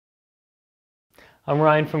I'm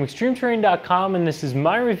Ryan from ExtremeTerrain.com, and this is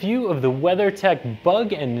my review of the Weathertech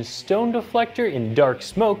Bug and Stone Deflector in dark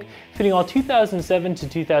smoke, fitting all 2007 to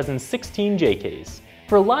 2016 JKs.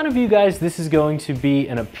 For a lot of you guys, this is going to be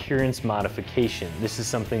an appearance modification. This is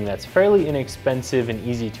something that's fairly inexpensive and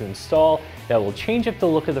easy to install that will change up the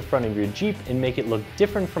look of the front of your Jeep and make it look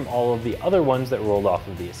different from all of the other ones that rolled off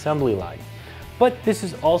of the assembly line. But this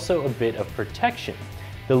is also a bit of protection.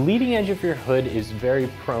 The leading edge of your hood is very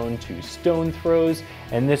prone to stone throws,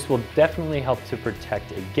 and this will definitely help to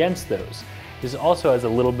protect against those. This also has a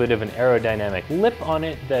little bit of an aerodynamic lip on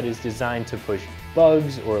it that is designed to push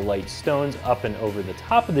bugs or light stones up and over the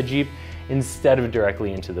top of the Jeep instead of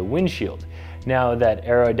directly into the windshield. Now, that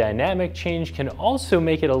aerodynamic change can also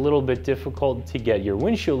make it a little bit difficult to get your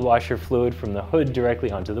windshield washer fluid from the hood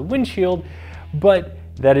directly onto the windshield, but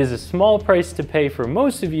that is a small price to pay for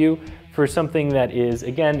most of you for something that is,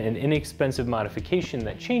 again, an inexpensive modification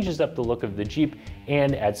that changes up the look of the Jeep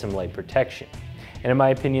and adds some light protection. And in my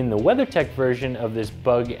opinion, the WeatherTech version of this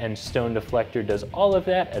bug and stone deflector does all of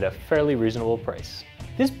that at a fairly reasonable price.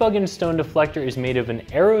 This bug and stone deflector is made of an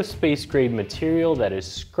aerospace-grade material that is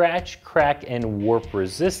scratch, crack, and warp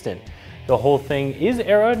resistant. The whole thing is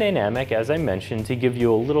aerodynamic, as I mentioned, to give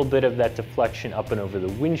you a little bit of that deflection up and over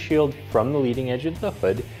the windshield from the leading edge of the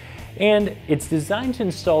hood. And it's designed to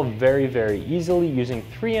install very, very easily using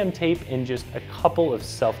 3M tape and just a couple of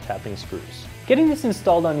self-tapping screws. Getting this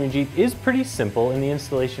installed on your Jeep is pretty simple, and the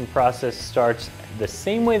installation process starts the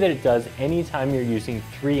same way that it does anytime you're using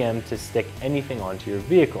 3M to stick anything onto your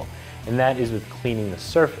vehicle, and that is with cleaning the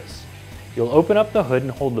surface. You'll open up the hood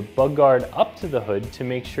and hold the bug guard up to the hood to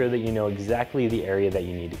make sure that you know exactly the area that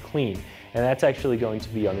you need to clean, and that's actually going to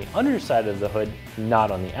be on the underside of the hood, not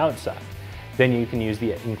on the outside. Then you can use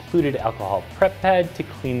the included alcohol prep pad to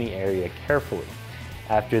clean the area carefully.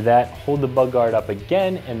 After that, hold the bug guard up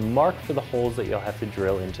again and mark for the holes that you'll have to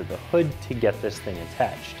drill into the hood to get this thing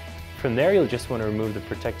attached. From there, you'll just want to remove the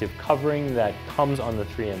protective covering that comes on the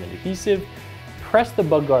 3M adhesive, press the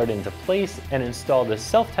bug guard into place, and install the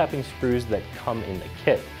self-tapping screws that come in the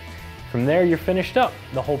kit. From there, you're finished up.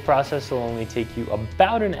 The whole process will only take you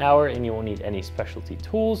about an hour, and you won't need any specialty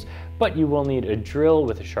tools, but you will need a drill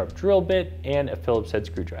with a sharp drill bit and a Phillips head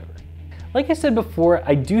screwdriver. Like I said before,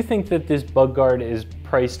 I do think that this bug guard is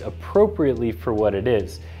priced appropriately for what it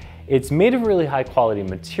is. It's made of really high quality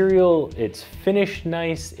material, it's finished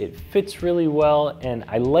nice, it fits really well, and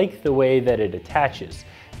I like the way that it attaches.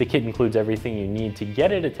 The kit includes everything you need to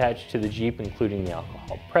get it attached to the Jeep, including the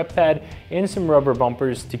alcohol prep pad and some rubber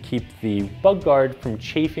bumpers to keep the bug guard from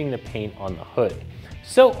chafing the paint on the hood.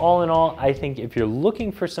 So all in all, I think if you're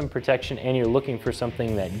looking for some protection and you're looking for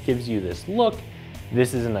something that gives you this look,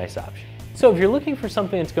 this is a nice option. So if you're looking for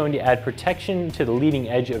something that's going to add protection to the leading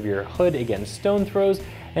edge of your hood against stone throws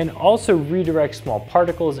and also redirect small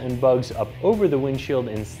particles and bugs up over the windshield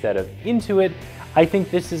instead of into it, I think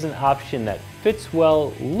this is an option that fits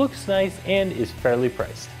well, looks nice, and is fairly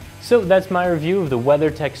priced. So that's my review of the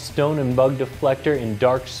WeatherTech Stone and Bug Deflector in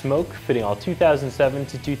dark smoke, fitting all 2007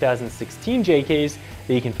 to 2016 JKs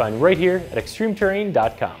that you can find right here at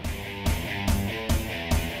ExtremeTerrain.com.